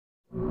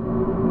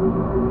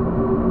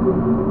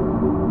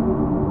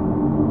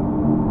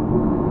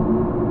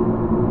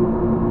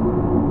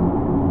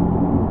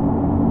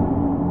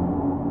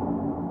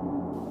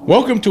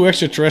Welcome to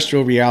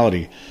Extraterrestrial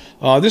Reality.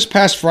 This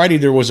past Friday,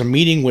 there was a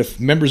meeting with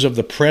members of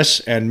the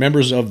press and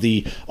members of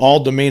the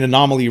All Domain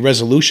Anomaly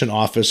Resolution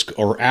Office,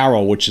 or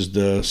AARO, which is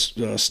the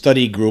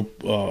study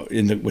group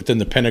within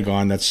the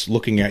Pentagon that's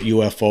looking at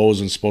UFOs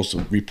and supposed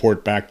to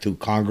report back to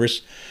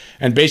Congress.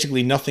 And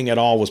basically nothing at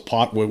all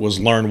was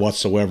learned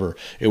whatsoever.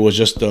 It was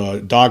just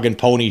a dog and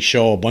pony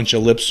show, a bunch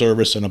of lip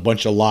service and a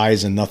bunch of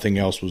lies, and nothing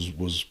else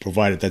was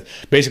provided.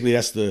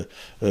 That's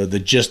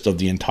the gist of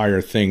the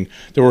entire thing.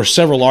 There were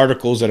several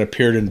articles that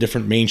appeared in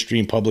different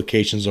mainstream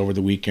publications over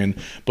the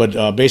weekend,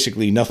 but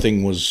basically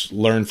nothing was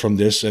learned from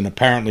this. And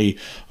apparently,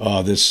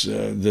 one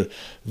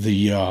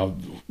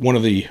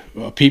of the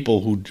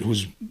people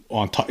who's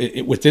on top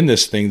within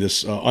this thing,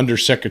 this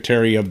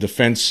Undersecretary of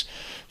Defense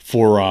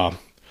for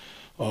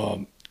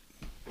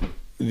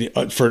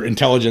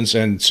Intelligence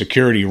and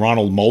Security,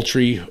 Ronald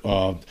Moultrie.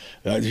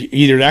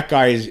 Either that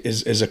guy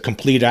is a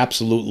complete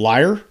absolute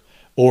liar,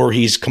 or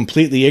he's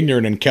completely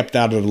ignorant and kept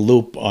out of the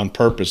loop on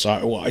purpose.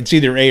 It's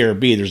either A or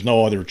B. There's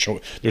no other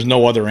There's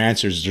no other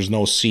answers. There's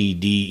no C,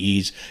 D,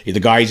 E's. The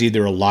guy's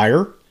either a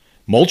liar.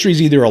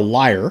 Moultrie's either a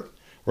liar,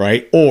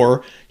 right,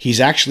 or he's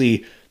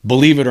actually,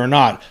 believe it or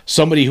not,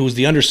 somebody who's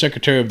the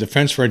Undersecretary of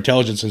Defense for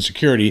Intelligence and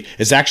Security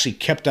is actually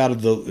kept out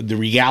of the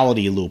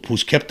reality loop,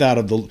 who's kept out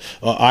of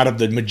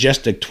the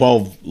majestic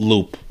 12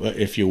 loop,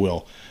 if you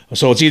will.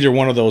 So it's either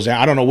one of those.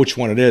 I don't know which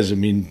one it is. I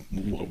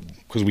mean,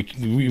 because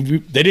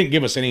they didn't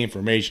give us any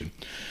information,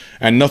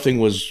 and nothing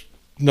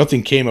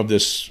came of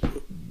this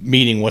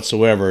meeting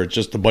whatsoever. It's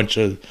just a bunch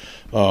of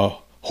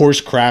horse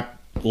crap,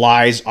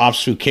 lies,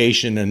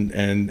 obfuscation,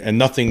 and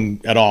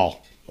nothing at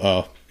all.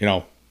 At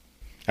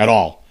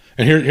all.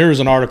 And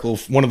here's an article,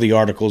 one of the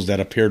articles that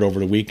appeared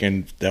over the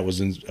weekend that was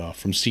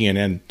from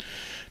CNN.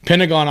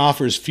 Pentagon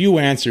offers few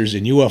answers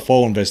in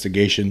UFO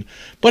investigation,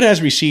 but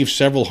has received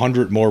several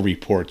hundred more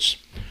reports.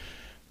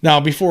 Now,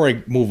 before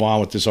I move on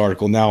with this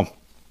article,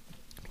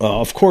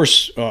 of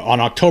course, on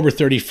October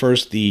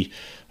 31st, the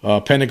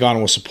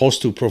Pentagon was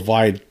supposed to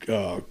provide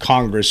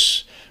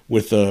Congress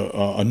with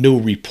a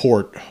new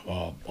report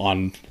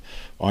on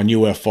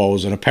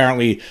UFOs, and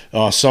apparently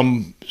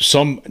some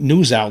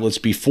news outlets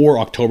before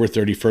October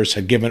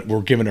 31st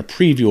were given a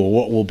preview of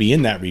what will be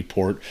in that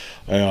report,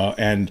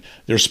 and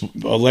they're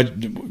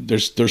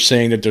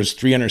saying that there's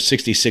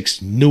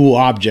 366 new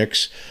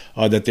objects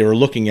that they were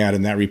looking at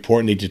in that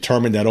report, and they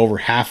determined that over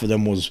half of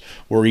them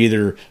were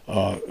either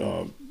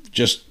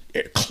just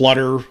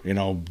clutter,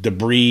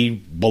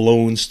 debris,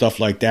 balloons, stuff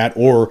like that,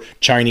 or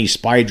Chinese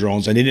spy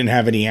drones, and they didn't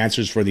have any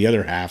answers for the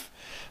other half.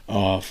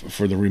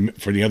 For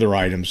the other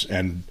items,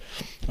 and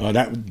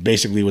that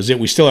basically was it.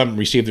 We still haven't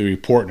received the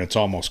report, and it's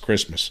almost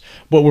Christmas,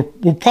 but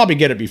we'll probably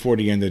get it before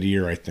the end of the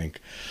year, I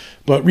think.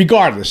 But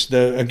regardless,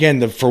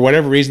 for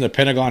whatever reason, the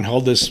Pentagon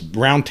held this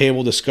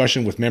roundtable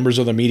discussion with members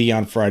of the media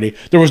on Friday.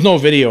 There was no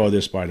video of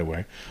this, by the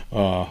way,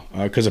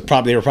 because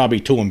they were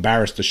probably too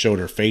embarrassed to show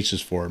their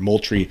faces for it.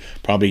 Moultrie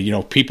probably,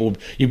 people.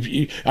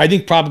 I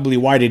think probably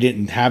why they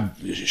didn't have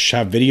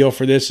video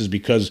for this is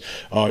because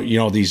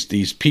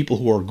these people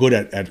who are good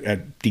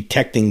at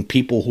detecting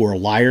people who are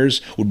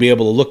liars would be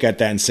able to look at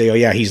that and say, oh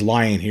yeah, he's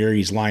lying here,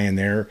 he's lying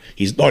there,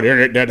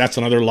 that's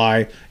another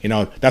lie.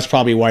 That's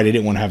probably why they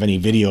didn't want to have any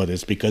video of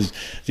this, because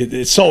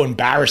it's so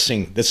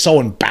embarrassing. It's so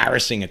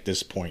embarrassing at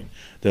this point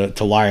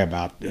to lie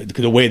about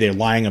the way they're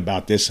lying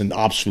about this and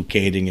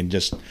obfuscating and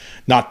just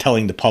not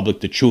telling the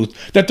public the truth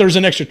that there's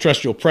an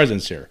extraterrestrial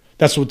presence here.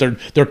 That's what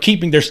they're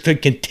keeping. They're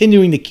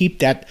continuing to keep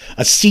that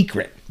a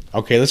secret.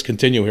 Okay, let's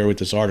continue here with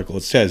this article.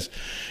 It says,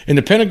 in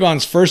the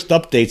Pentagon's first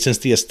update since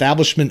the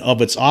establishment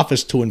of its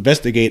office to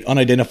investigate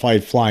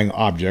unidentified flying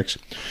objects,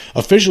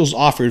 officials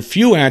offered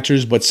few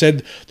answers but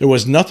said there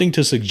was nothing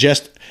to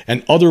suggest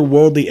an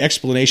otherworldly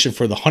explanation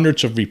for the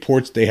hundreds of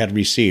reports they had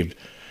received.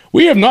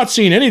 We have not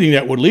seen anything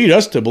that would lead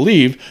us to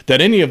believe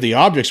that any of the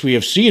objects we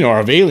have seen are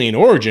of alien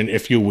origin,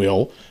 if you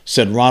will,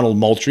 said Ronald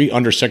Moultrie,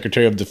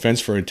 Undersecretary of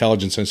Defense for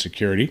Intelligence and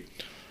Security.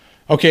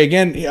 Okay,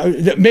 again,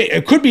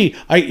 it could be,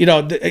 I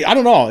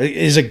don't know.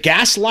 Is it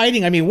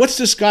gaslighting? I mean, what's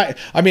this guy?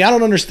 I mean, I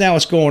don't understand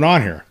what's going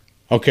on here.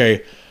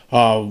 Okay.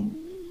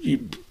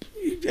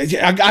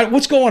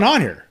 What's going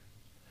on here?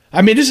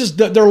 I mean,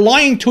 they're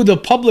lying to the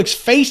public's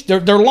face. They're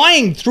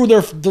lying through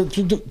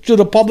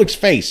the public's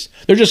face.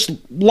 They're just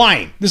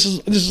lying. This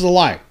is a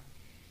lie.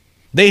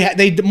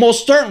 They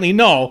most certainly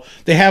know.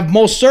 They have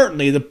most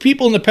certainly, the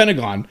people in the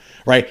Pentagon,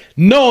 right,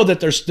 know that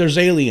there's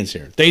aliens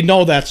here. They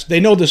know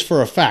this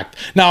for a fact.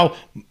 Now,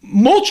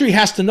 Moultrie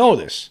has to know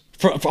this.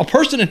 For a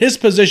person in his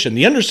position,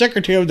 the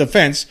Undersecretary of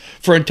Defense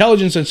for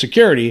Intelligence and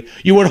Security,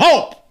 you would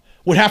hope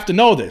would have to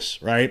know this,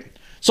 right?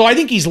 So I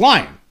think he's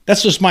lying.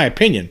 That's just my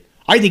opinion.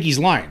 I think he's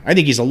lying. I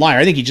think he's a liar.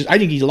 I think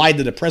he lied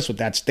to the press with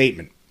that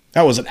statement.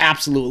 That was an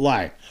absolute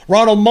lie.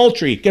 Ronald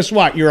Moultrie, guess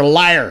what? You're a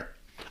liar.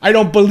 I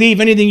don't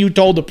believe anything you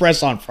told the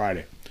press on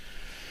Friday.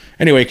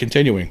 Anyway,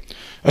 continuing.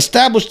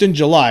 Established in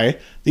July,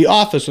 the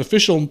office,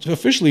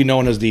 officially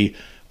known as the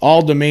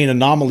All Domain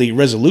Anomaly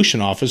Resolution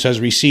Office has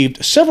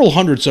received several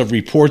hundreds of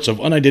reports of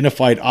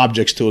unidentified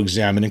objects to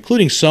examine,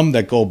 including some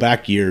that go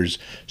back years,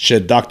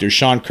 said Dr.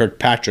 Sean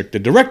Kirkpatrick, the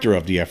director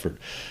of the effort.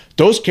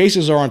 Those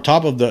cases are on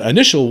top of the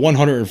initial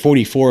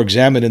 144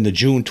 examined in the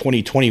June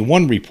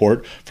 2021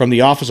 report from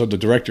the Office of the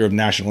Director of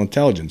National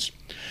Intelligence.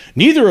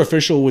 Neither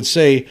official would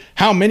say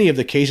how many of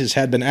the cases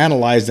had been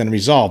analyzed and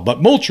resolved,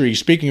 but Moultrie,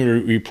 speaking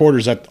to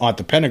reporters at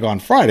the Pentagon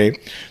Friday,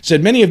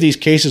 said many of these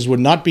cases would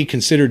not be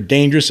considered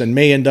dangerous and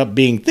may end up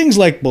being things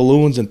like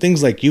balloons and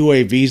things like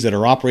UAVs that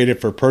are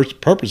operated for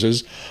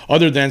purposes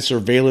other than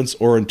surveillance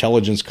or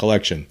intelligence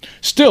collection.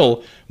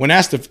 Still, when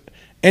asked if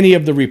any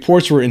of the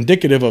reports were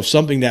indicative of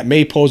something that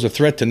may pose a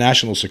threat to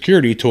national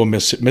security, to a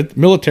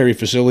military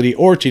facility,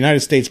 or to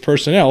United States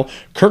personnel,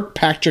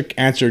 Kirkpatrick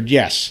answered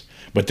yes.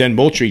 But then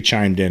Moultrie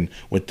chimed in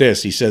with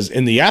this. He says,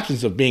 in the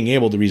absence of being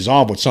able to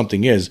resolve what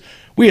something is,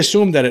 we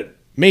assume that it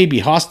may be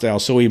hostile,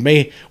 so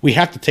we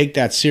have to take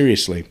that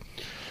seriously.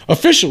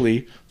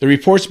 Officially, the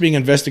reports being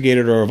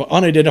investigated are of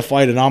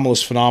unidentified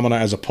anomalous phenomena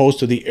as opposed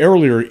to the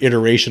earlier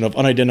iteration of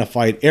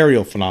unidentified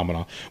aerial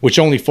phenomena, which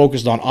only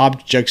focused on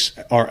objects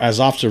or as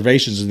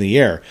observations in the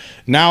air.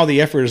 Now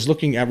the effort is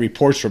looking at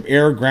reports from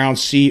air, ground,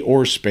 sea,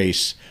 or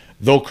space,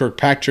 though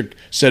Kirkpatrick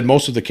said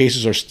most of the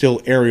cases are still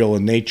aerial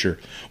in nature.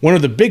 One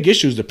of the big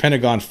issues the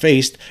Pentagon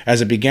faced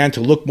as it began to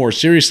look more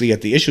seriously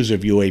at the issues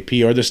of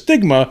UAP are the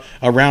stigma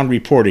around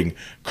reporting.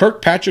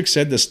 Kirkpatrick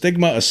said the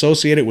stigma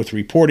associated with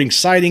reporting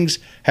sightings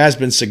has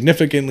been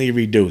significantly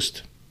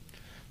reduced.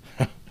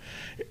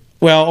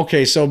 Well,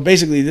 okay, so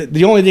basically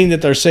the only thing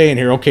that they're saying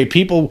here, okay,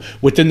 people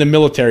within the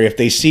military, if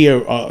they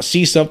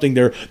see something,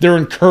 they're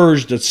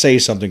encouraged to say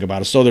something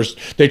about it. So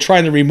they're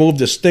trying to remove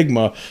the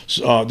stigma.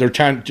 They're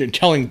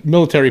telling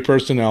military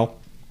personnel,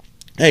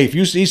 hey, if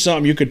you see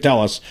something, you could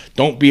tell us.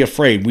 Don't be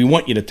afraid. We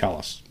want you to tell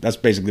us. That's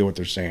basically what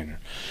they're saying here.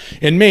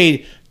 In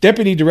May,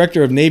 Deputy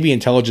Director of Navy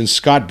Intelligence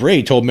Scott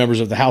Bray told members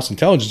of the House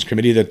Intelligence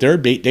Committee that their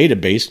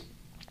database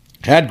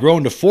had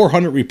grown to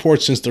 400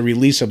 reports since the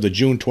release of the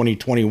June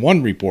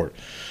 2021 report.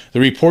 The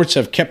reports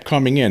have kept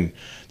coming in.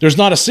 There's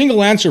not a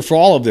single answer for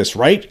all of this,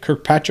 right?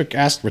 Kirkpatrick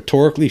asked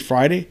rhetorically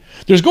Friday.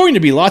 There's going to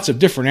be lots of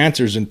different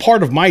answers, and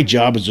part of my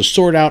job is to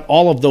sort out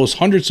all of those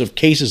hundreds of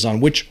cases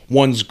on which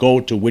ones go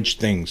to which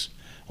things.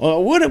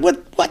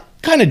 What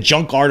kind of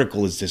junk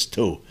article is this,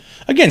 too?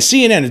 Again,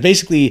 CNN is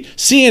basically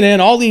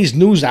all these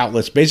news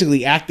outlets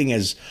basically acting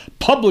as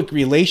public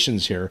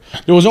relations here.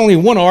 There was only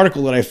one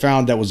article that I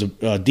found that was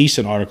a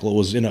decent article. It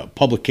was in a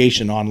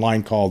publication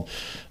online called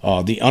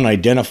The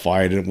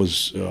Unidentified, and it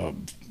was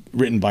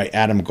written by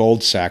Adam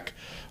Goldsack.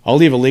 I'll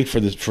leave a link for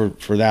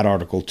that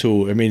article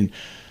too. I mean,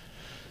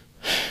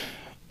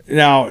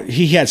 now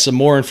he had some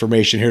more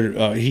information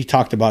here. He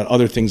talked about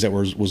other things that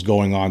was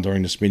going on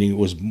during this meeting. It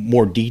was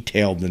more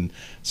detailed than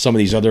some of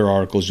these other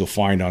articles you'll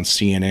find on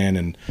CNN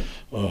and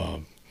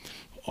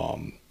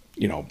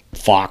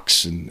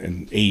Fox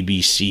and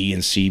ABC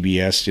and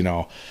CBS.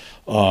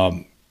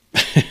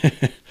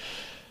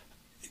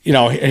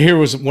 Here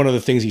was one of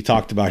the things he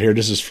talked about here.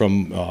 This is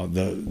from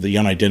the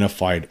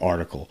Unidentified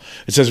article.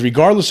 It says,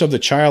 regardless of the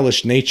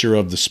childish nature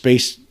of the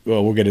space,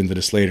 we'll get into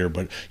this later,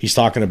 but he's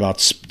talking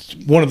about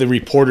one of the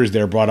reporters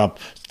there brought up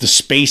the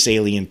space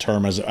alien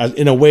term as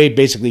in a way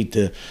basically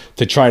to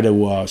try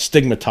to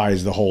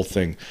stigmatize the whole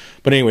thing.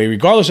 But anyway,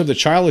 regardless of the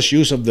childish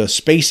use of the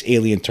space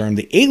alien term,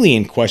 the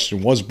alien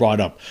question was brought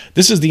up.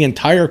 This is the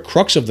entire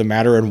crux of the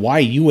matter and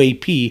why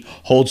UAP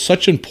holds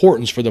such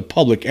importance for the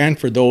public and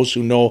for those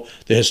who know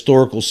the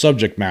historical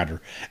subject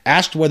matter.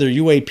 Asked whether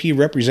UAP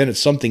represented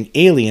something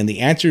alien, the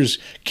answers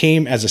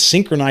came as a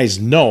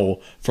synchronized no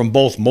from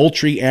both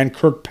Moultrie and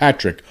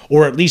Kirkpatrick,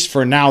 or at least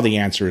for now the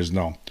answer is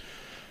no.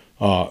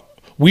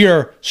 We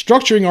are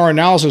structuring our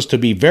analysis to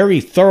be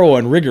very thorough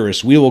and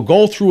rigorous. We will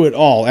go through it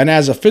all, and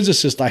as a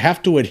physicist, I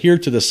have to adhere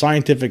to the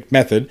scientific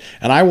method,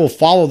 and I will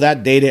follow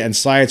that data and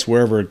science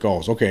wherever it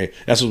goes. Okay,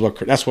 that's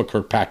what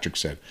Kirkpatrick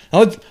said.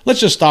 Now let's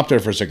just stop there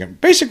for a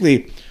second.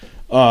 Basically,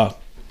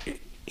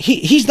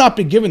 he's not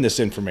been given this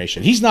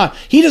information. He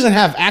doesn't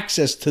have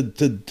access to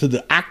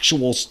the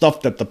actual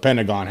stuff that the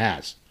Pentagon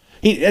has.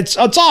 It's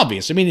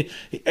obvious. I mean,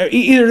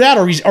 either that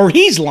or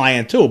he's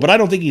lying too. But I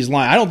don't think he's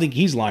lying. I don't think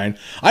he's lying.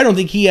 I don't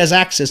think he has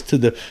access to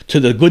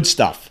the good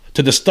stuff,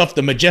 to the stuff,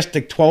 the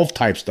Majestic 12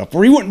 type stuff,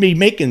 or he wouldn't be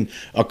making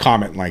a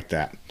comment like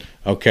that.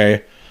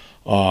 Okay,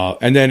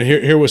 and then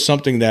here was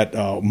something that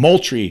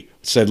Moultrie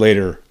said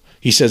later.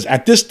 He says,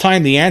 at this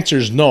time, the answer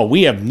is no.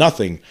 We have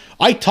nothing.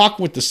 I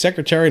talked with the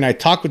secretary and I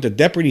talked with the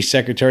deputy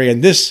secretary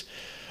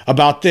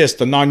about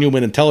the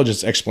non-human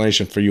intelligence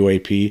explanation for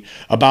UAP,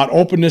 about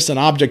openness and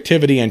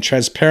objectivity and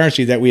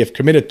transparency that we have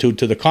committed to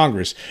the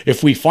Congress.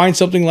 If we find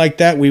something like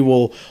that, we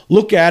will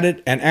look at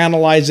it and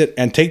analyze it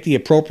and take the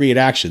appropriate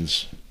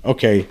actions.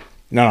 Okay,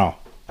 no.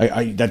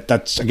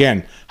 That's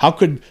again, how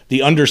could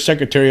the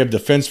Undersecretary of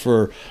Defense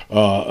for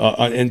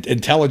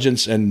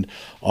Intelligence and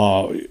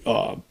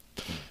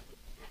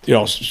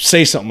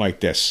say something like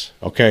this?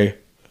 Okay.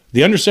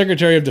 The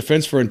Undersecretary of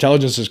Defense for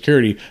Intelligence and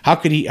Security, how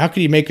could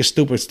he make a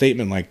stupid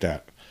statement like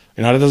that?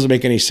 That doesn't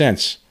make any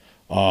sense.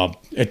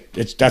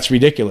 That's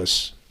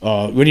ridiculous.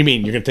 What do you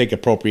mean you're going to take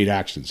appropriate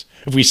actions?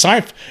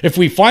 If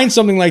we find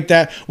something like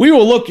that, we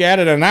will look at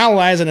it,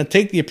 analyze it, and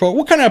take the appropriate.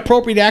 What kind of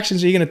appropriate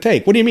actions are you going to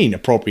take? What do you mean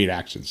appropriate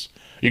actions?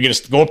 You're going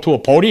to go up to a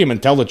podium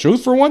and tell the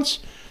truth for once?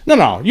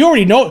 No. You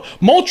already know.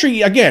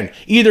 Moultrie, again,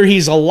 either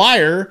he's a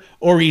liar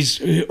or he's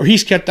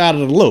kept out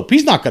of the loop.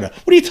 He's not going to.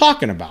 What are you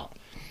talking about?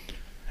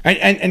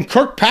 And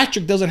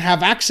Kirkpatrick doesn't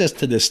have access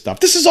to this stuff.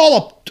 This is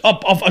all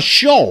a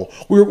show.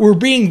 We're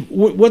being.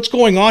 What's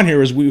going on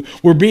here is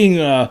we're being.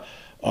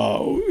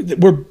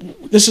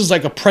 This is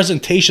like a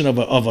presentation of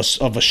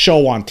a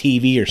show on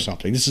TV or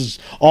something. This is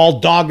all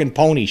dog and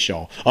pony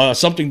show.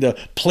 Something to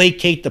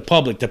placate the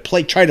public,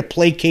 try to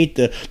placate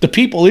the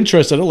people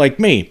interested, like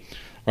me.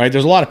 Right?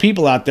 There's a lot of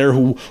people out there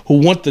who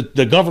want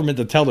the government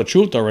to tell the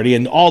truth already,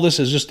 and all this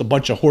is just a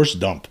bunch of horse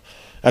dump.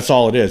 That's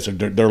all it is.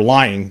 They're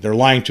lying. They're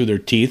lying through their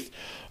teeth,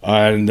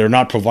 and they're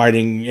not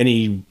providing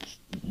any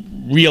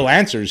real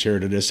answers here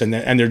to this, and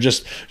they're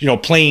just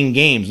playing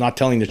games, not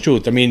telling the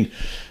truth. I mean.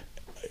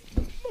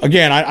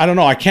 Again, I don't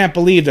know. I can't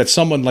believe that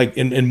someone like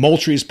in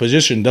Moultrie's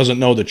position doesn't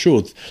know the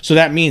truth. So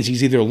that means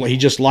he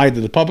just lied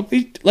to the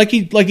public, like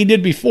he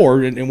did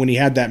before, and when he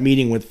had that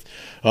meeting with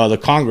the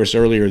Congress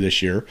earlier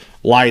this year,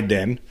 lied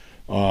then.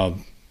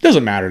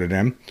 Doesn't matter to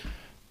them.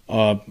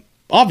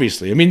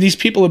 Obviously, I mean, these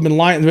people have been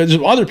lying. There's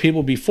other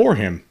people before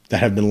him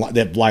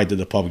that lied to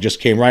the public.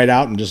 Just came right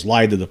out and just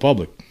lied to the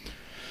public.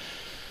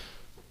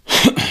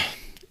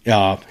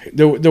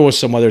 There was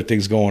some other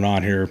things going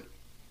on here.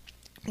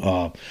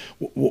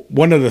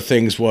 One of the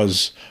things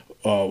was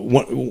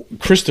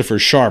Christopher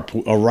Sharp,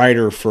 a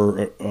writer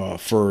for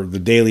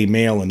the Daily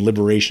Mail and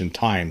Liberation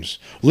Times.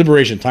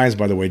 Liberation Times,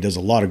 by the way, does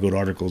a lot of good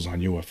articles on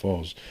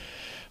UFOs.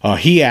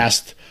 He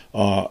asked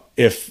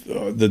if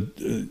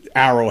the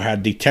Arrow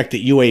had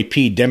detected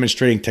UAP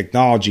demonstrating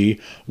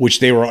technology which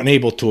they were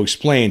unable to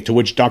explain, to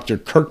which Dr.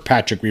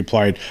 Kirkpatrick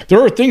replied,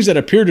 "There are things that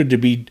appear to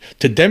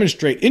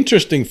demonstrate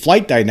interesting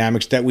flight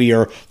dynamics that we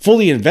are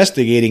fully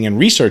investigating and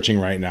researching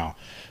right now."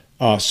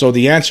 So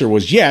the answer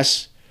was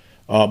yes,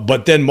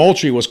 but then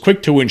Moultrie was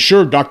quick to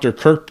ensure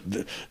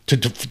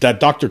that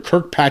Dr.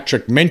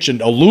 Kirkpatrick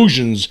mentioned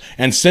illusions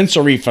and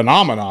sensory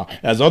phenomena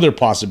as other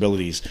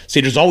possibilities.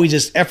 See, there's always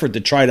this effort to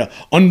try to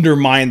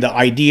undermine the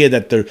idea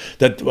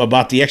that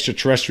about the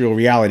extraterrestrial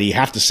reality. You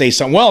have to say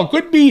something. Well, it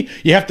could be.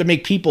 You have to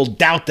make people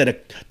doubt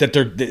that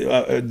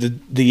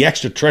the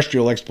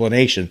extraterrestrial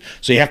explanation.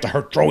 So you have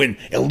to throw in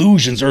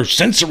illusions or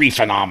sensory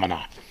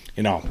phenomena.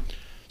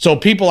 So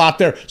people out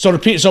there, so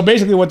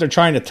basically what they're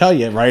trying to tell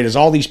you, right, is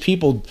all these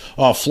people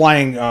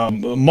flying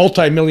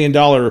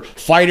multi-million-dollar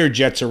fighter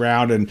jets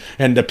around,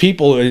 and the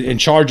people in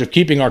charge of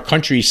keeping our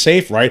country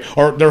safe, right,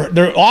 or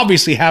they're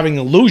obviously having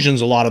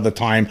illusions a lot of the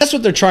time. That's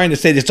what they're trying to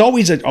say. It's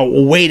always a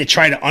way to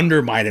try to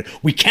undermine it.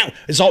 We can't.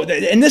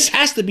 And this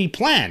has to be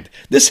planned.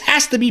 This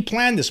has to be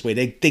planned this way.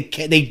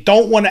 They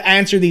don't want to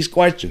answer these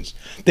questions.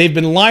 They've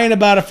been lying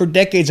about it for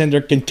decades, and they're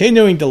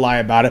continuing to lie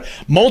about it.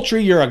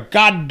 Moultrie, you're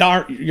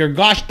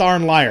gosh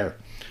darn liar.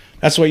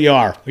 That's what you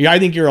are. I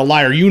think you're a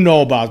liar. You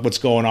know about what's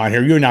going on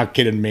here. You're not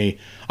kidding me.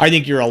 I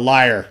think you're a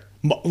liar.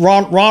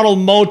 Ronald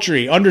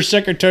Moultrie,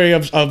 Undersecretary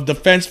of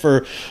Defense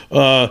for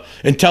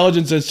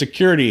Intelligence and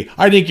Security.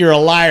 I think you're a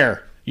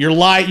liar. You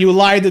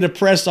lied to the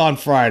press on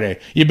Friday.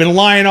 You've been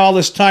lying all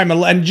this time,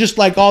 and just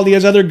like all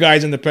these other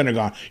guys in the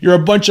Pentagon, you're a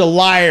bunch of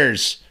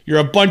liars. You're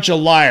a bunch of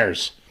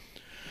liars.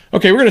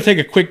 Okay, we're going to take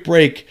a quick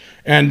break,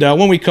 and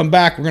when we come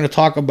back, we're going to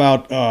talk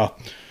about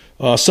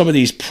some of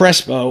these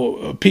press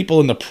people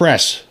in the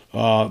press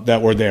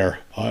that were there,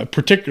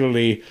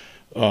 particularly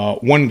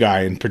one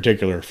guy in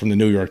particular from the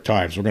New York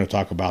Times. We're going to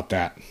talk about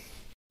that.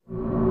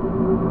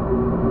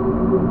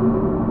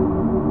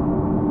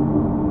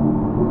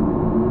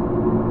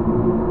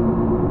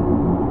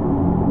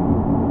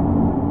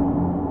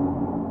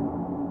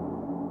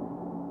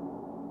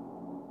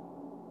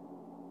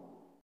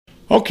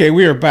 Okay,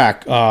 we are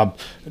back.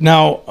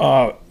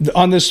 Now,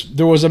 on this,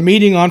 there was a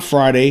meeting on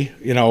Friday,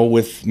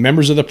 with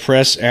members of the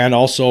press and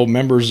also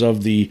members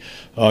of the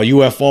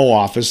UFO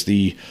office,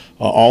 the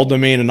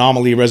All-Domain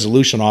Anomaly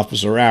Resolution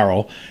Office, or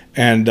ARROW,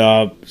 and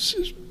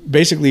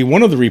basically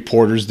one of the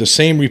reporters, the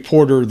same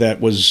reporter that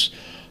was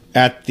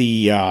at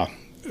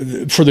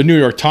for the New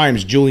York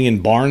Times, Julian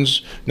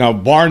Barnes. Now,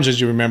 Barnes,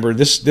 as you remember,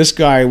 this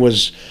guy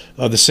was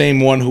the same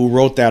one who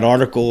wrote that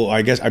article,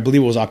 I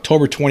believe it was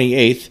October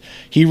 28th.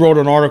 He wrote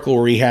an article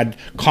where he had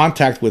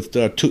contact with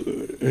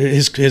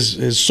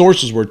his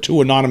sources were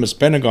two anonymous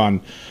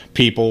Pentagon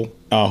people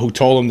who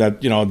told him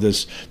that,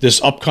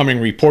 this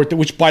upcoming report,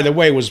 which, by the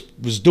way, was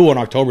due on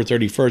October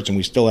 31st, and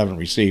we still haven't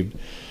received.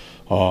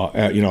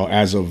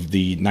 As of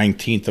the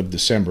 19th of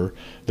December,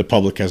 the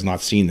public has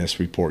not seen this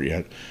report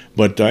yet.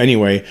 But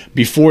anyway,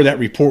 before that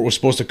report was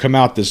supposed to come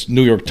out, this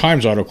New York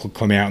Times article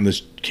came out,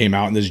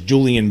 and this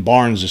Julian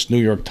Barnes, this New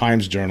York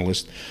Times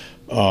journalist,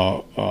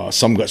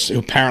 some guy who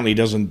apparently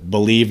doesn't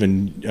believe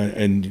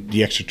in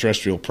the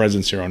extraterrestrial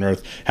presence here on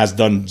Earth, has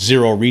done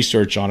zero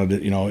research on it,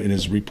 in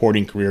his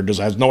reporting career,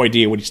 has no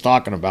idea what he's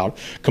talking about,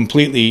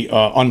 completely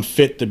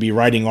unfit to be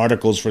writing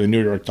articles for the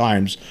New York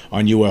Times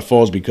on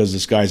UFOs because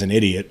this guy's an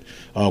idiot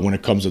when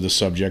it comes to the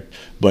subject.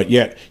 But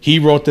yet he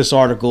wrote this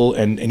article,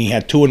 and he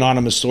had two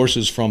anonymous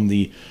sources from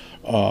the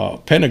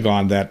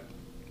Pentagon that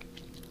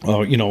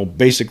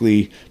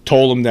basically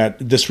told him that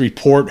this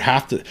report,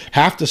 half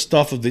the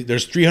stuff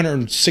there's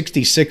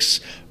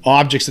 366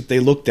 objects that they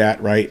looked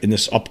at, right, in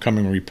this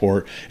upcoming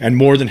report, and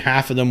more than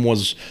half of them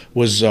was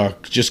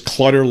just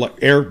clutter, like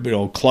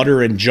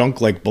clutter and junk,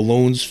 like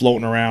balloons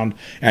floating around,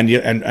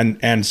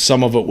 and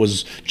some of it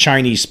was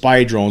Chinese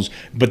spy drones,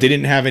 but they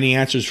didn't have any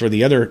answers for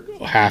the other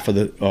half of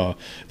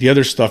the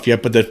other stuff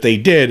yet. But if they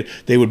did,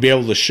 they would be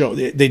able to show.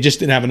 They just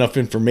didn't have enough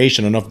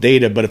information, enough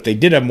data. But if they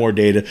did have more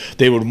data,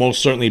 they would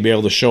most certainly be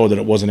able to show that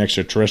it wasn't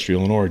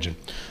extraterrestrial in origin.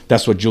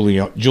 That's what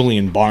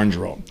Julian Barnes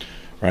wrote.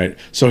 Right.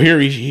 So here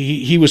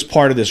he was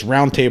part of this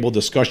roundtable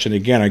discussion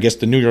again. I guess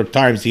the New York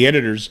Times, the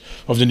editors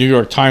of the New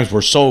York Times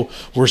were so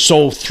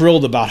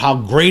thrilled about how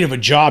great of a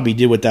job he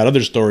did with that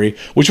other story,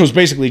 which was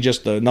basically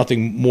just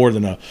nothing more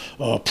than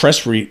a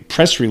press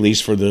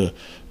release for the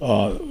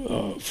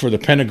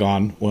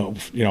Pentagon. Well,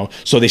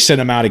 so they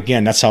sent him out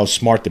again. That's how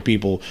smart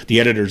the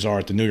editors are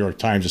at the New York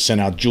Times, to send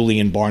out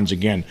Julian Barnes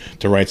again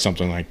to write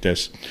something like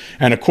this.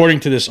 And according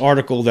to this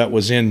article that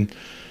was in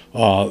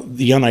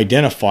the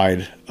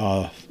Unidentified,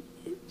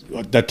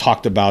 that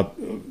talked about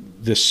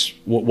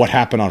what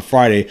happened on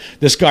Friday,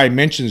 this guy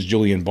mentions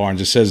Julian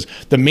Barnes. It says,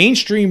 the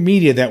mainstream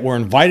media that were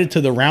invited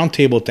to the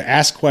roundtable to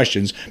ask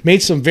questions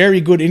made some very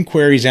good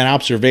inquiries and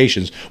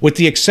observations, with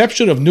the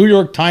exception of New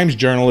York Times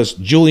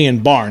journalist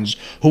Julian Barnes,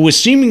 who was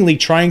seemingly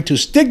trying to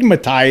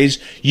stigmatize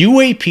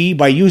UAP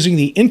by using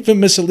the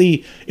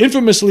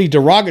infamously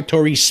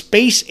derogatory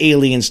space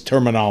aliens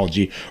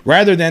terminology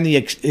rather than the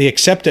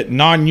accepted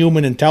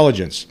non-human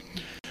intelligence.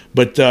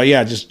 But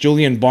just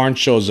Julian Barnes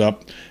shows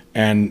up.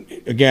 And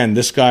again,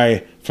 this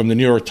guy from the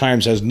New York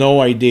Times has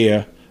no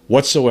idea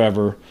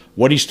whatsoever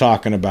what he's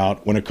talking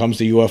about when it comes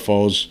to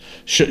UFOs.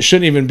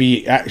 Shouldn't even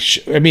be.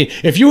 I mean,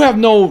 if you have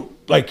no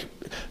like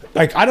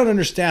I don't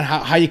understand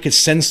how you could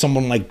send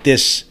someone like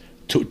this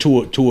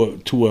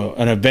to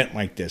an event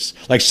like this,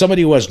 like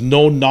somebody who has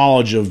no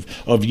knowledge of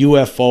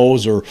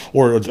UFOs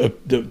or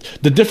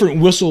the different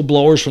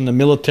whistleblowers from the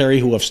military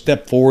who have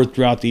stepped forward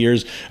throughout the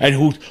years and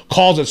who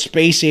calls it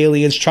space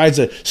aliens, tries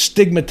to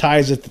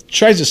stigmatize the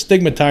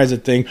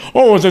thing.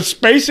 Oh, it's a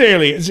space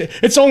aliens.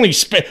 It's only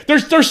space.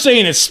 They're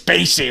saying it's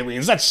space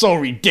aliens. That's so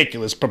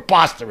ridiculous,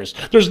 preposterous.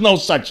 There's no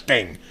such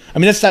thing. I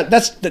mean,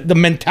 that's the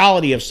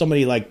mentality of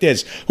somebody like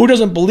this who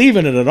doesn't believe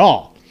in it at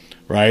all,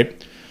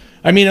 right?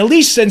 I mean, at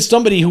least send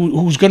somebody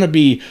who's going to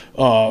be,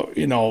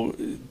 in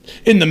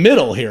the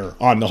middle here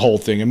on the whole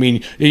thing. I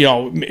mean,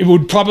 it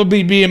would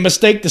probably be a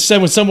mistake to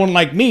send with someone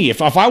like me.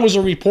 If I was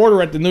a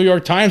reporter at the New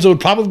York Times, it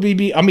would probably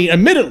be,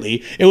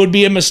 admittedly, it would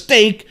be a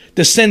mistake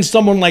to send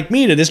someone like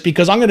me to this,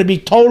 because I'm going to be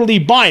totally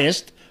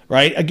biased,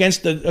 right,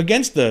 against them,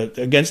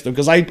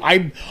 because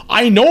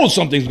I know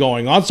something's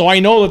going on, so I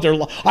know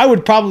that I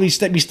would probably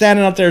be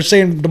standing up there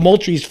saying to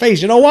Moultrie's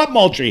face, you know what,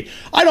 Moultrie,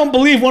 I don't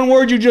believe one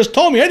word you just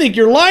told me. I think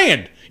you're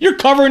lying. You're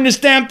covering this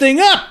damn thing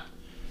up.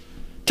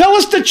 Tell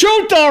us the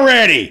truth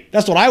already.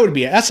 That's what I would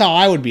be. That's how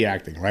I would be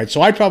acting, right?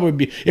 So it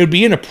would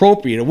be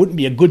inappropriate. It wouldn't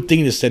be a good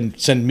thing to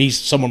send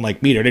someone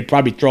like me there. They'd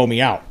probably throw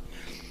me out,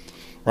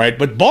 right?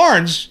 But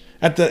Barnes,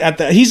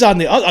 he's on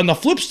the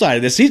flip side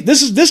of this.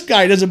 This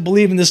guy doesn't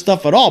believe in this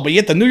stuff at all. But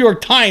yet the New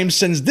York Times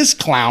sends this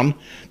clown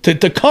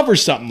to cover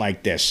something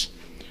like this.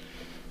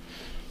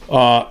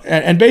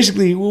 And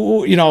basically,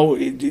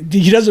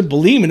 he doesn't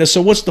believe in this.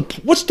 So what's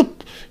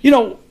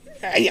the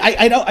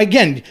I know,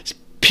 again,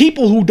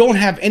 people who don't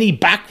have any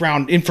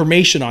background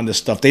information on this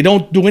stuff, they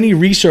don't do any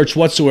research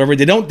whatsoever.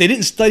 They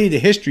didn't study the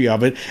history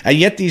of it, and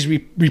yet these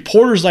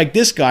reporters like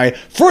this guy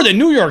for the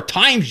New York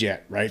Times,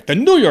 right? The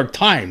New York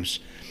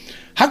Times.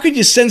 How could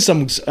you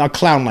send a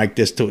clown like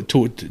this to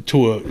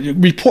a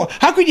report?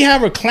 How could you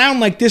have a clown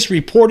like this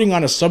reporting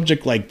on a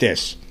subject like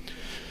this?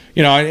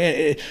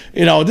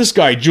 This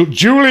guy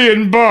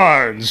Julian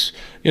Barnes.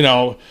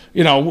 Come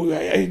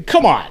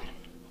on,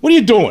 what are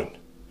you doing?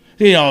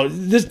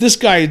 This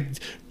guy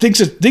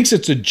thinks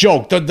it's a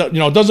joke.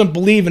 Doesn't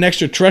believe in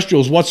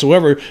extraterrestrials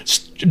whatsoever.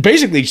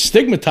 Basically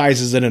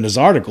stigmatizes it in his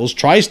articles.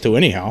 Tries to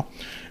anyhow.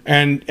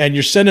 And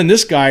you're sending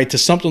this guy to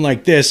something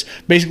like this,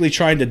 basically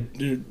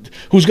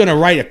who's going to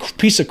write a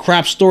piece of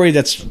crap story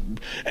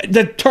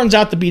that turns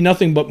out to be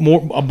nothing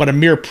but a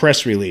mere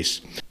press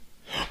release.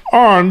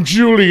 I'm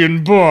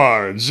Julian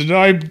Barnes, and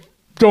I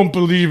don't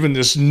believe in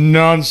this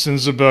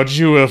nonsense about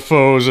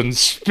UFOs and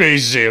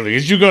space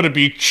aliens. You got to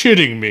be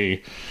kidding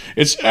me.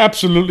 It's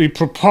absolutely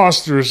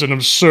preposterous and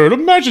absurd.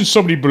 Imagine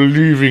somebody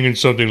believing in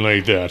something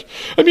like that.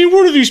 I mean,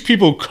 where do these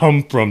people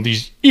come from,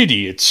 these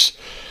idiots?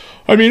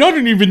 I mean, I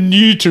don't even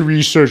need to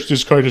research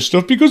this kind of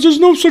stuff because there's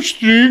no such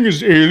thing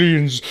as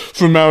aliens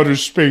from outer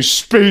space,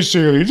 space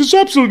aliens. It's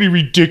absolutely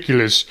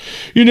ridiculous.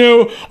 You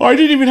know, I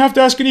didn't even have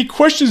to ask any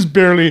questions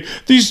barely.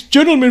 These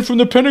gentlemen from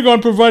the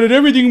Pentagon provided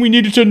everything we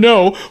needed to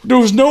know. There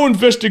was no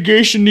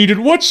investigation needed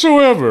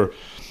whatsoever.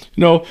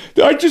 No,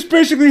 I just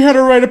basically had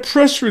to write a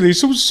press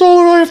release. It's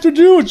all I have to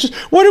do. It's just,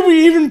 why do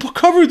we even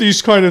cover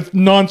these kind of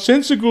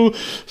nonsensical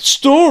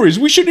stories?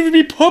 We shouldn't even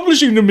be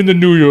publishing them in the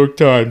New York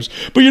Times.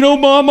 But you know,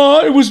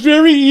 Mama, it was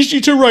very easy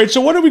to write.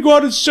 So why don't we go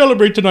out and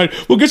celebrate tonight?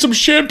 We'll get some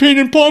champagne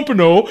in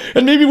Pompano,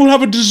 and maybe we'll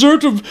have a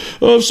dessert of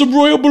some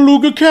Royal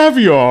Beluga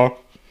caviar.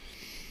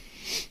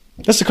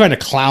 That's the kind of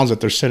clowns that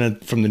they're sending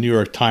from the New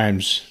York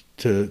Times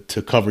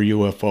to cover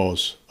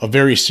UFOs. A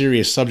very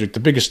serious subject, the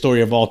biggest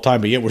story of all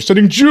time, but yet we're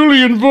sending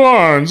Julian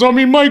Barnes. I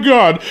mean, my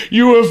God,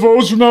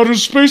 UFOs from outer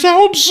space,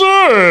 how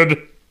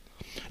absurd!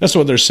 That's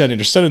what they're sending.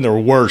 They're sending their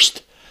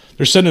worst.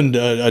 They're sending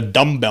a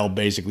dumbbell,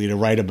 basically, to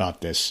write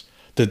about this,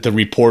 to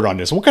report on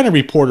this. What kind of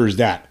reporter is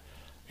that?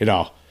 You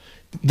know,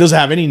 doesn't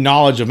have any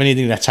knowledge of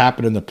anything that's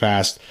happened in the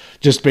past,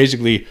 just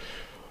basically...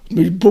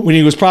 When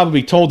he was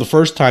probably told the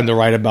first time to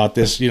write about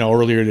this, you know,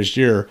 earlier this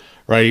year,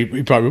 right?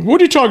 He probably,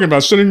 what are you talking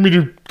about? Sending me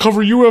to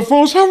cover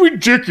UFOs? How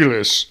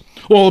ridiculous!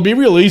 Well, it'll be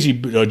real easy,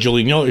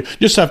 Julian. You know, you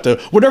just have to,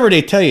 whatever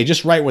they tell you,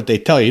 just write what they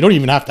tell you. You don't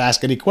even have to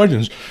ask any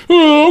questions.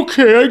 Oh,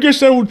 okay, I guess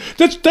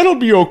that'll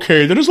be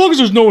okay then, as long as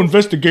there's no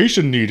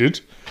investigation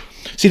needed.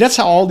 See, that's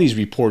how all these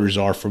reporters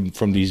are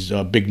from these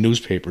big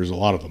newspapers. A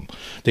lot of them,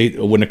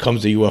 when it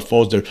comes to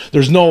UFOs,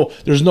 there's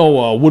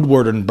no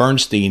Woodward and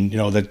Bernstein. You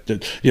know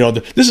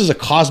this is a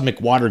cosmic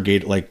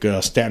Watergate, like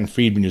Stanton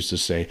Friedman used to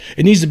say.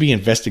 It needs to be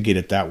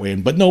investigated that way,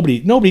 but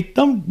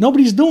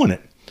nobody's doing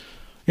it.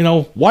 You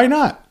know, why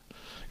not?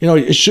 You know,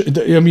 it should.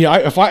 I mean,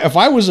 if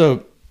I was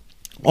a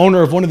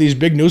owner of one of these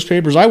big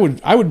newspapers, I would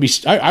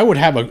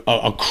have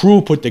a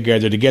crew put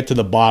together to get to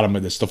the bottom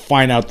of this, to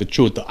find out the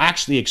truth, to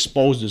actually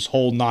expose this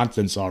whole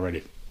nonsense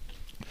already.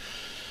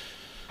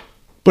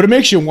 But it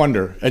makes you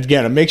wonder,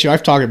 again,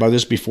 I've talked about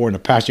this before in the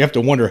past, you have to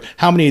wonder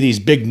how many of these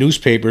big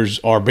newspapers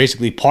are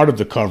basically part of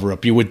the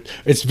cover-up.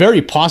 It's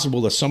very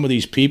possible that some of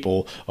these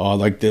people,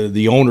 like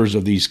the owners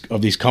of these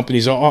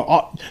companies,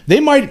 they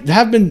might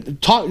have been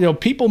taught, you know,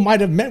 people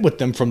might have met with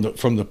them from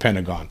the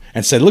Pentagon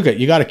and said, look,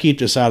 you got to keep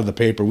this out of the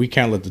paper. We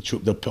can't let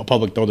the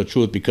public know the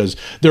truth because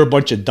they're a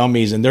bunch of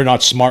dummies and they're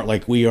not smart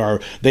like we are.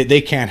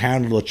 They can't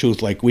handle the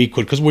truth like we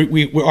could because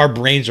our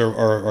brains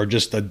are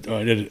just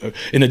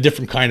in a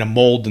different kind of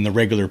mold than the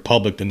regular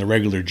public, than the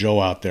regular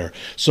Joe out there.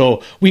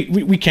 So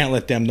we can't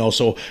let them know.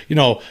 So, you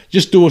know,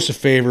 just do us a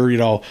favor, you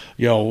know,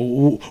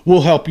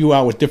 we'll help you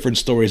out with different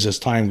stories as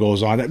time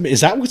goes on.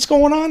 Is that what's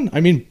going on? I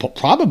mean,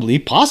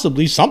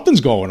 possibly something's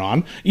going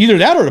on. Either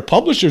that or the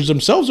publishers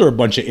themselves are a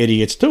bunch of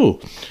idiots too.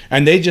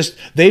 And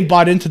they've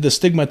bought into the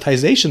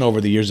stigmatization over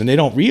the years, and they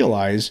don't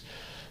realize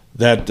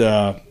that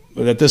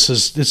this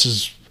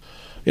is,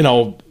 you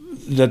know,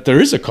 that there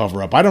is a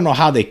cover-up. I don't know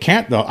how they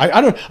can't, though. I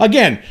don't,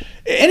 again,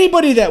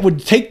 anybody that would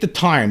take the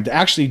time to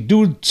actually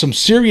do some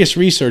serious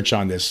research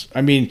on this,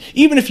 I mean,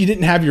 even if you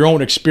didn't have your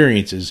own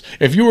experiences,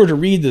 if you were to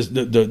read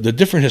the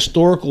different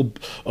historical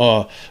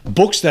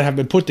books that have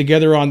been put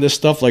together on this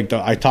stuff, like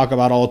I talk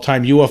about all the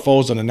time,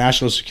 UFOs on the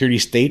National Security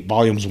State,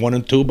 volumes 1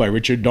 and 2 by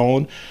Richard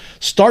Dolan,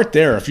 start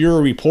there. If you're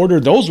a reporter,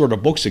 those were the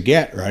books to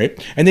get,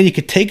 right? And then you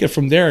could take it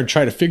from there and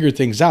try to figure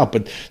things out.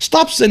 But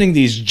stop sending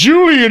these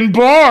Julian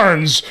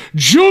Barnes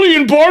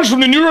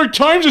from the New York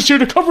Times is here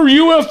to cover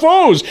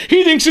UFOs.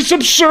 He thinks it's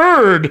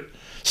absurd.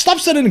 Stop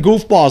sending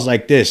goofballs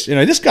like this. You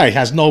know, this guy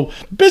has no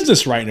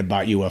business writing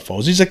about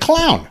UFOs. He's a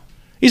clown.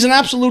 He's an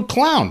absolute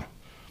clown.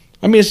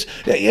 I mean,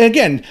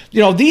 again,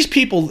 you know, these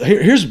people,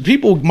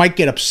 people might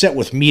get upset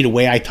with me the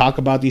way I talk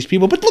about these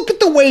people, but look at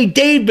the way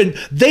they've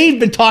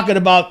been talking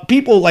about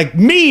people like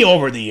me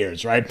over the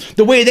years, right?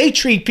 The way they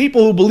treat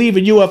people who believe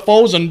in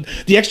UFOs and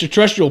the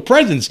extraterrestrial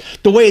presence,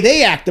 the way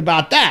they act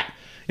about that.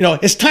 You know,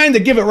 it's time to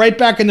give it right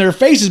back in their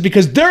faces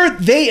because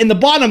they in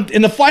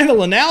the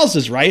final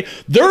analysis, right?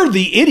 They're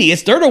the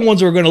idiots. They're the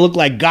ones who are going to look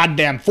like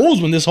goddamn fools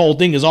when this whole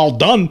thing is all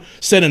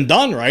said and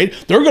done, right?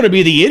 They're going to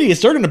be the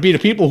idiots. They're going to be the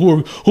people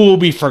who will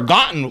be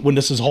forgotten when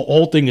this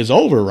whole thing is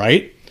over,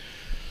 right?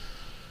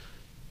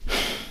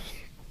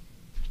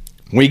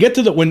 When you get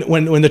to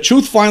when the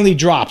truth finally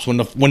drops, when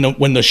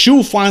the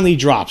shoe finally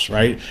drops,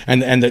 right,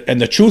 and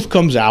the truth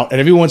comes out, and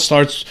everyone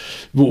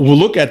will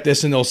look at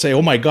this and they'll say,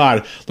 "Oh my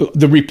God,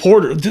 the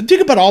reporter."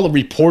 Think about all the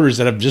reporters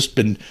that have just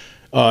been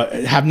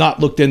have not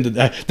looked into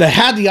that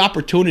had the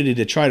opportunity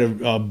to try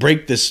to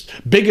break this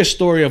biggest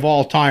story of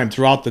all time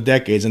throughout the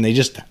decades, and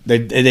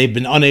they've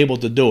been unable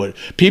to do it.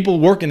 People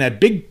working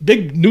at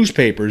big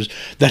newspapers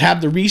that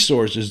have the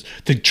resources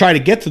to try to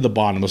get to the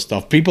bottom of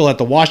stuff. People at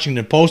the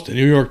Washington Post, the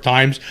New York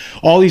Times,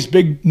 all these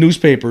big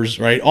newspapers,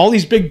 right? All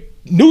these big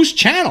news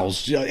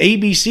channels,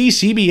 ABC,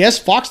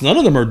 CBS, Fox, none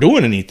of them are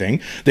doing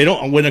anything. They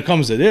don't, when it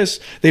comes to this,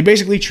 they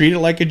basically treat it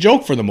like a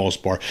joke for the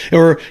most part.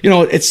 Or,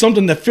 it's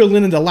something that filled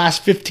in the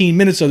last 15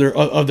 minutes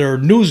of their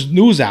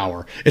news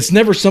hour. It's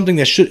never something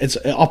that it's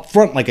up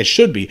front like it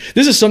should be.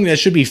 This is something that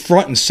should be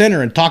front and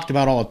center and talked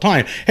about all the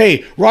time.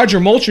 Hey, Roger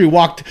Moultrie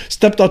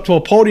stepped up to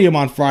a podium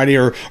on Friday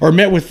or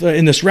met with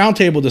in this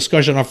roundtable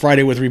discussion on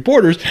Friday with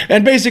reporters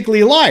and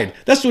basically lied.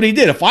 That's what he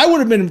did. If I would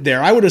have been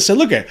there, I would have said,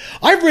 look,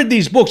 I've read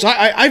these books.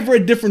 I've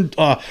read different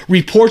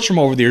reports from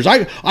over the years.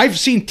 I've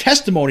seen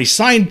testimony,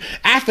 signed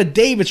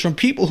affidavits from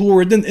people who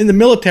were in the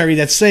military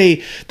that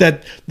say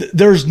that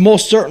there's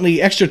most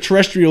certainly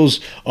extraterrestrials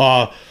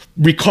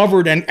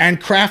recovered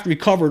and craft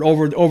recovered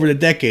over the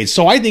decades.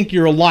 So I think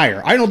you're a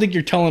liar. I don't think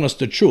you're telling us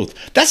the truth.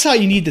 That's how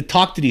you need to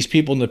talk to these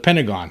people in the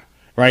Pentagon.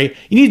 Right?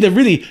 You need to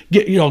really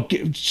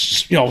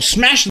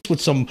smash this with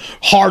some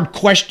hard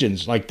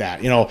questions like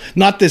that.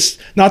 Not this.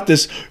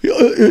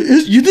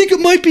 You think it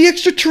might be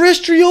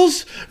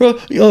extraterrestrials? I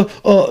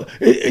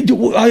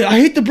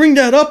hate to bring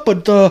that up,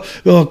 but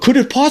could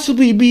it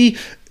possibly be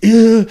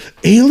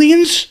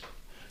aliens?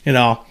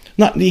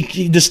 Not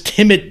this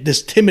timid,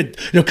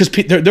 because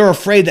they're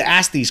afraid to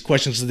ask these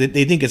questions because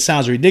they think it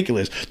sounds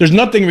ridiculous. There's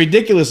nothing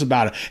ridiculous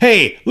about it.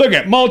 Hey, look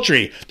at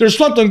Moultrie. There's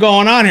something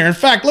going on here. In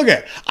fact,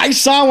 I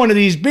saw one of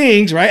these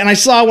beings, right? And I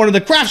saw one of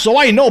the crafts, so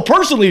I know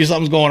personally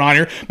something's going on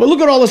here. But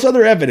look at all this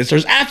other evidence.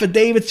 There's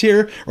affidavits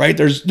here, right?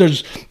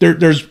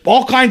 There's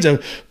all kinds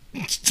of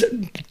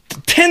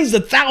tens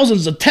of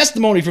thousands of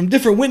testimony from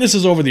different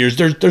witnesses over the years.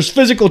 There's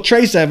physical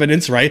trace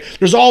evidence, right?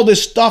 There's all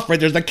this stuff, right?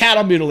 There's the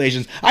cattle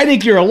mutilations. I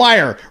think you're a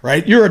liar,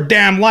 right? You're a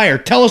damn liar.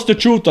 Tell us the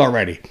truth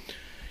already.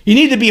 You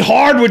need to be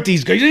hard with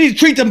these guys. You need to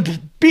treat them,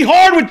 be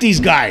hard with these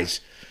guys.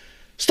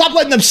 Stop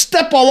letting them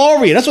step all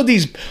over you. That's what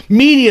these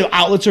media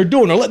outlets are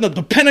doing. They're letting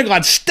the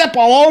Pentagon step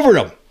all over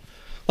them.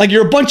 Like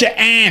you're a bunch of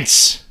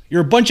ants.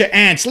 You're a bunch of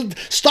ants.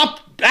 Stop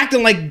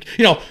acting like,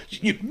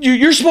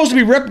 you're supposed to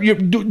be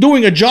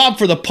doing a job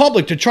for the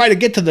public to try to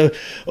get to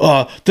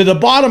the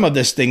bottom of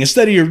this thing.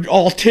 Instead of you're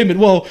all timid.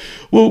 Well,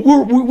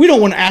 we don't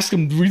want to ask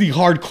them really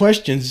hard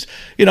questions.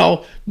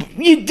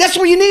 That's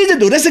what you need to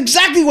do. That's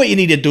exactly what you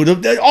need to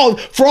do.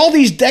 For all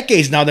these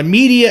decades now, the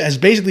media has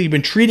basically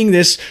been treating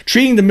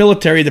the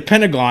military, the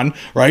Pentagon,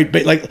 right?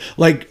 But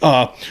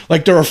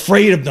like they're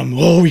afraid of them.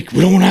 Oh, we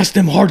don't want to ask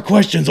them hard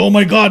questions. Oh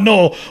my God,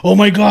 no. Oh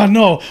my God,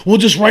 no. We'll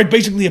just write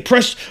basically a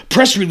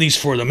press release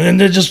for them, and then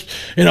they're just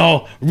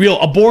a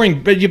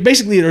boring. But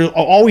basically, there are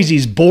always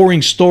these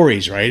boring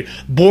stories, right?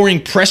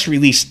 Boring press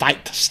release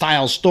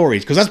style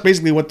stories, because that's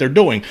basically what they're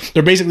doing.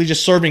 They're basically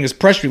just serving as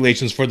press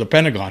relations for the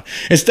Pentagon.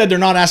 Instead, they're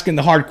not asking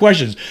the hard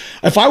questions.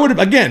 If I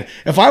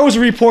was a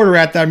reporter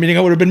at that meeting,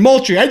 I would have been,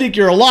 Moultrie, I think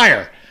you're a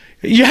liar.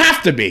 You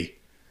have to be.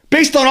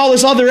 Based on all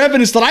this other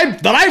evidence that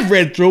I've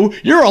read through,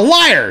 you're a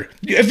liar.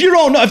 If you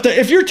don't know,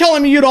 if you're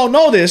telling me you don't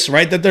know this,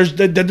 right, that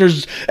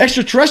there's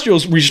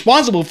extraterrestrials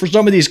responsible for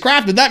some of these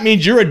craft, then that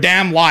means you're a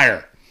damn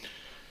liar.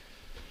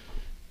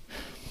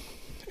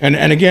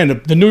 And again,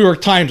 the New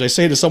York Times, I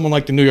say to someone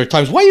like the New York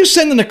Times, why are you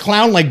sending a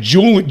clown like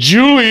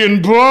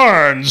Julian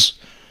Barnes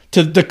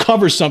to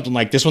cover something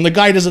like this when the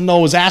guy doesn't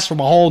know his ass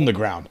from a hole in the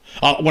ground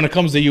when it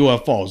comes to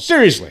UFOs?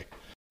 Seriously.